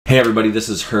Hey everybody, this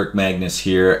is Herc Magnus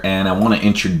here, and I want to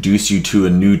introduce you to a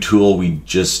new tool we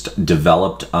just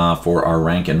developed for our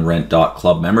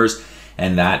Rank&Rent.club members,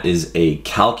 and that is a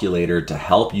calculator to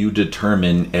help you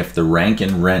determine if the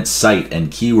Rank&Rent site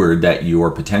and keyword that you are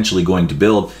potentially going to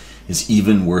build is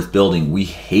even worth building. We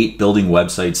hate building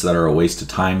websites that are a waste of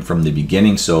time from the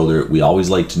beginning, so we always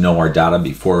like to know our data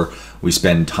before we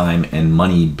spend time and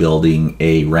money building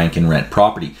a Rank&Rent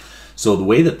property. So the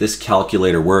way that this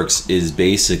calculator works is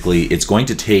basically it's going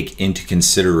to take into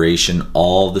consideration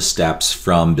all the steps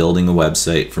from building a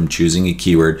website, from choosing a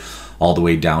keyword, all the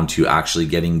way down to actually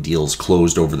getting deals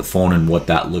closed over the phone and what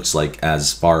that looks like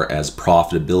as far as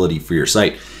profitability for your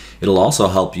site. It'll also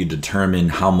help you determine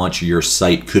how much your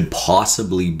site could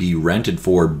possibly be rented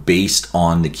for based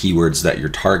on the keywords that you're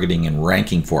targeting and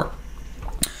ranking for.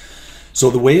 So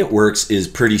the way it works is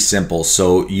pretty simple.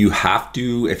 So you have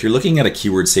to, if you're looking at a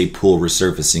keyword, say pool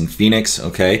resurfacing Phoenix,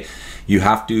 okay, you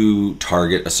have to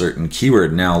target a certain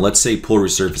keyword. Now, let's say pool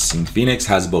resurfacing Phoenix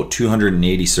has about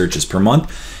 280 searches per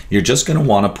month. You're just going to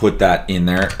want to put that in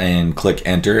there and click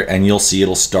enter, and you'll see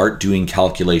it'll start doing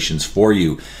calculations for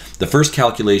you. The first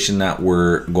calculation that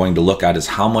we're going to look at is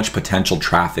how much potential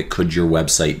traffic could your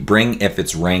website bring if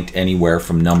it's ranked anywhere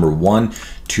from number 1,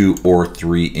 2, or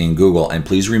 3 in Google. And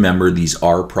please remember, these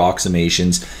are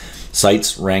approximations.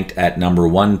 Sites ranked at number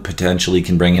 1 potentially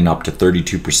can bring in up to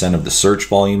 32% of the search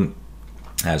volume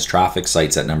as traffic.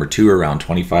 Sites at number 2 around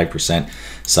 25%.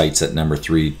 Sites at number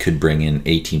 3 could bring in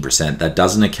 18%. That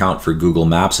doesn't account for Google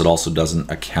Maps. It also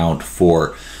doesn't account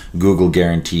for Google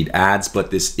guaranteed ads,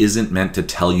 but this isn't meant to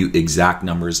tell you exact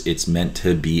numbers. It's meant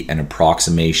to be an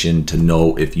approximation to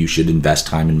know if you should invest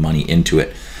time and money into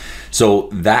it. So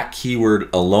that keyword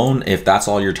alone, if that's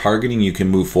all you're targeting, you can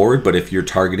move forward. But if you're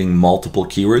targeting multiple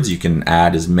keywords, you can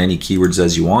add as many keywords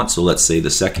as you want. So let's say the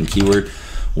second keyword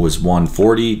was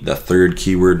 140, the third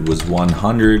keyword was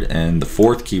 100, and the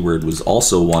fourth keyword was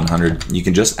also 100. You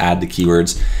can just add the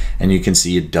keywords and you can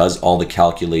see it does all the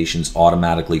calculations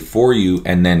automatically for you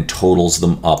and then totals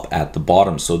them up at the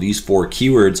bottom. So these 4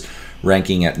 keywords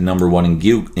ranking at number 1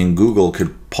 in Google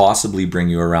could possibly bring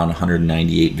you around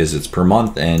 198 visits per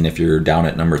month. And if you're down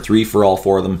at number 3 for all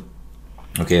 4 of them,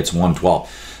 okay, it's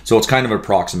 112. So it's kind of an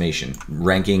approximation.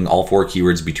 Ranking all 4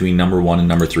 keywords between number 1 and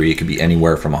number 3, it could be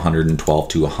anywhere from 112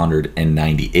 to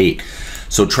 198.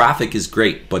 So traffic is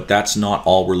great, but that's not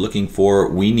all we're looking for.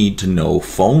 We need to know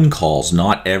phone calls.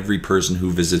 Not every person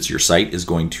who visits your site is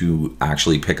going to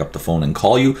actually pick up the phone and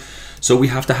call you. So we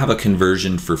have to have a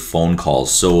conversion for phone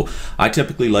calls. So I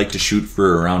typically like to shoot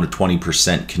for around a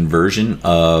 20% conversion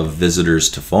of visitors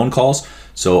to phone calls.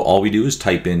 So all we do is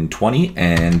type in 20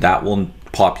 and that will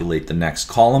populate the next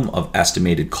column of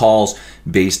estimated calls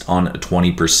based on a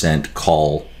 20%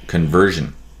 call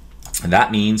conversion. And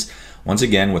that means, once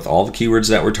again, with all the keywords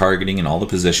that we're targeting and all the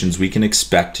positions, we can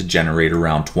expect to generate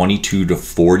around 22 to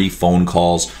 40 phone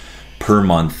calls per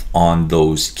month on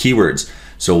those keywords.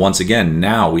 So once again,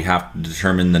 now we have to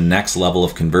determine the next level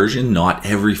of conversion. Not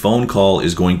every phone call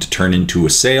is going to turn into a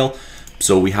sale.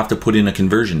 So we have to put in a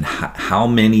conversion. How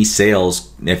many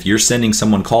sales, if you're sending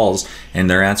someone calls and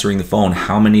they're answering the phone,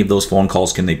 how many of those phone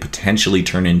calls can they potentially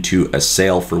turn into a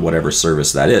sale for whatever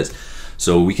service that is?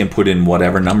 So we can put in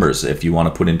whatever numbers. If you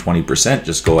want to put in 20%,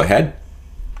 just go ahead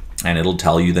and it'll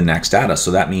tell you the next data.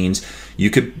 So that means you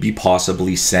could be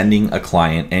possibly sending a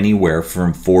client anywhere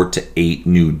from 4 to 8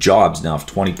 new jobs. Now, if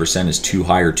 20% is too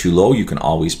high or too low, you can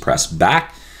always press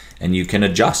back and you can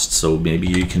adjust. So maybe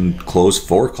you can close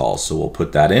 4 calls. So we'll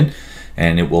put that in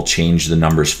and it will change the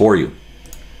numbers for you.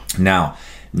 Now,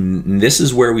 this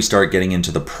is where we start getting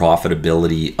into the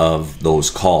profitability of those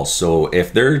calls. So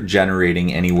if they're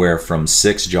generating anywhere from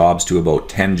 6 jobs to about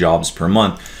 10 jobs per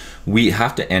month, we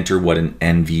have to enter what an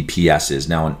NVPS is.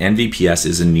 Now, an NVPS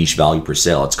is a niche value per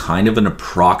sale. It's kind of an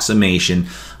approximation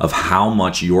of how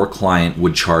much your client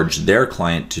would charge their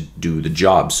client to do the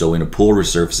job. So in a pool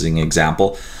resurfacing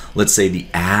example, let's say the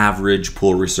average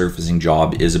pool resurfacing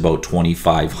job is about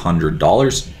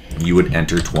 $2,500. You would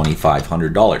enter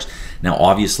 $2,500. Now,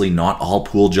 obviously, not all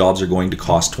pool jobs are going to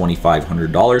cost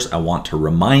 $2,500. I want to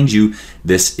remind you,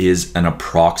 this is an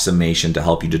approximation to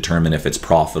help you determine if it's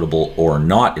profitable or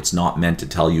not. It's not meant to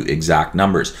tell you exact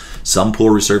numbers. Some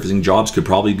pool resurfacing jobs could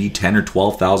probably be $10,000 or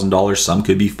 $12,000. Some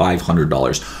could be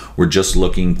 $500. We're just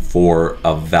looking for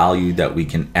a value that we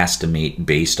can estimate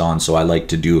based on. So I like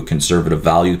to do a conservative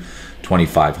value,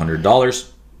 $2,500.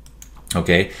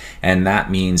 Okay, and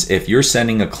that means if you're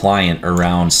sending a client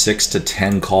around 6 to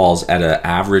 10 calls at an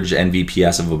average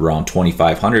NVPS of around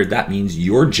 2,500, that means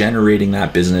you're generating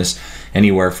that business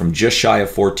anywhere from just shy of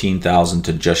 $14,000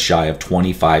 to just shy of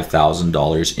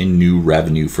 $25,000 in new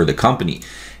revenue for the company.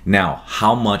 Now,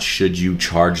 how much should you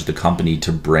charge the company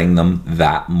to bring them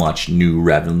that much new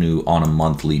revenue on a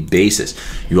monthly basis?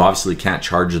 You obviously can't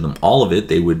charge them all of it.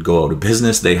 They would go out of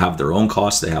business. They have their own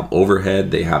costs. They have overhead.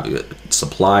 They have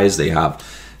supplies. They have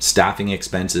staffing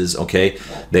expenses, okay?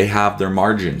 They have their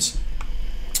margins.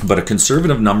 But a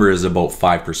conservative number is about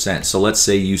 5%. So let's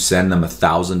say you send them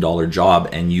 $1,000 job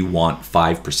and you want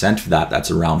 5% of that.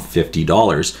 That's around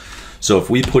 $50. So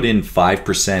if we put in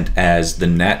 5% as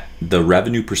the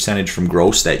revenue percentage from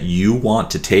gross that you want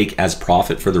to take as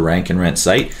profit for the Rank and Rent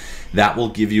site, that will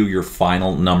give you your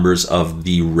final numbers of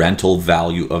the rental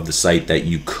value of the site that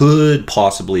you could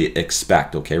possibly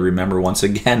expect. Okay, remember, once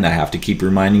again, I have to keep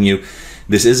reminding you,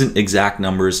 this isn't exact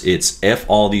numbers. It's if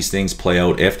all these things play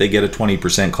out, if they get a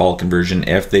 20% call conversion,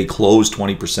 if they close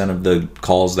 20% of the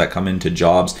calls that come into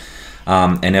jobs,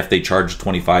 and if they charge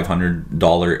 $2,500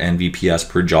 NVPS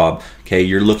per job, okay,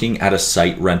 you're looking at a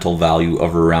site rental value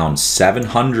of around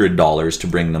 $700 to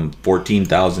bring them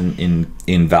 $14,000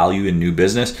 in value in new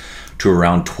business, to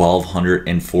around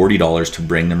 $1,240 to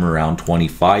bring them around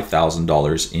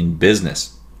 $25,000 in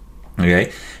business.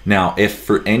 Okay, now if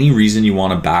for any reason you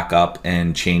want to back up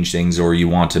and change things, or you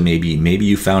want to maybe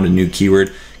you found a new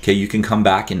keyword, okay, you can come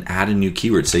back and add a new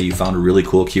keyword. Say you found a really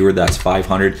cool keyword that's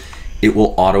 500. It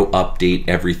will auto update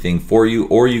everything for you,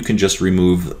 or you can just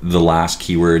remove the last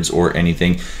keywords or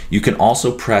anything. You can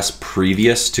also press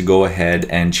previous to go ahead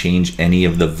and change any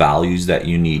of the values that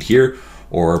you need here,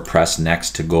 or press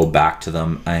next to go back to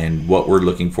them. And what we're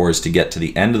looking for is to get to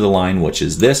the end of the line, which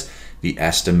is this, the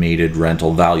estimated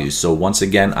rental values. So once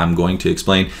again, I'm going to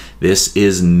explain, this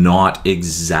is not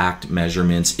exact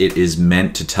measurements. It is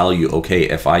meant to tell you, okay,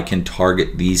 if I can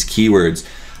target these keywords,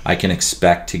 I can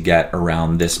expect to get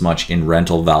around this much in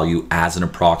rental value as an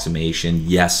approximation.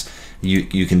 Yes,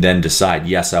 you can then decide,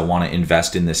 yes, I want to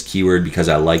invest in this keyword because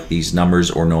I like these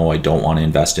numbers, or no, I don't want to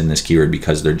invest in this keyword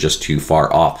because they're just too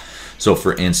far off. So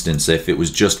for instance, if it was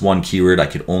just one keyword, I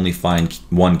could only find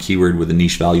one keyword with a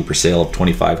niche value per sale of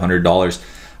 $2,500.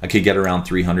 I could get around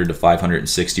 $300 to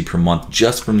 $560 per month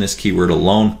just from this keyword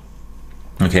alone.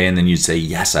 Okay, and then you'd say,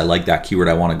 yes, I like that keyword,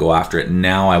 I want to go after it.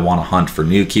 Now I want to hunt for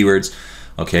new keywords.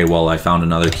 Okay, well, I found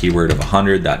another keyword of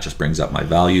 100, that just brings up my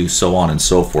value, so on and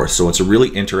so forth. So it's a really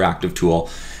interactive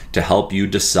tool to help you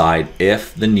decide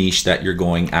if the niche that you're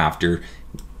going after,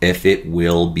 if it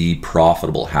will be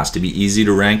profitable. It has to be easy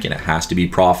to rank and it has to be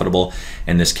profitable.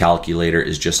 And this calculator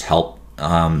is just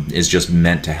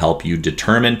meant to help you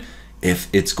determine if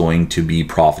it's going to be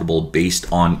profitable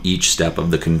based on each step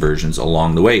of the conversions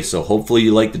along the way. So hopefully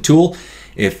you like the tool.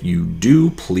 If you do,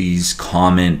 please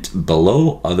comment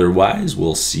below. Otherwise,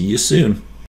 we'll see you soon.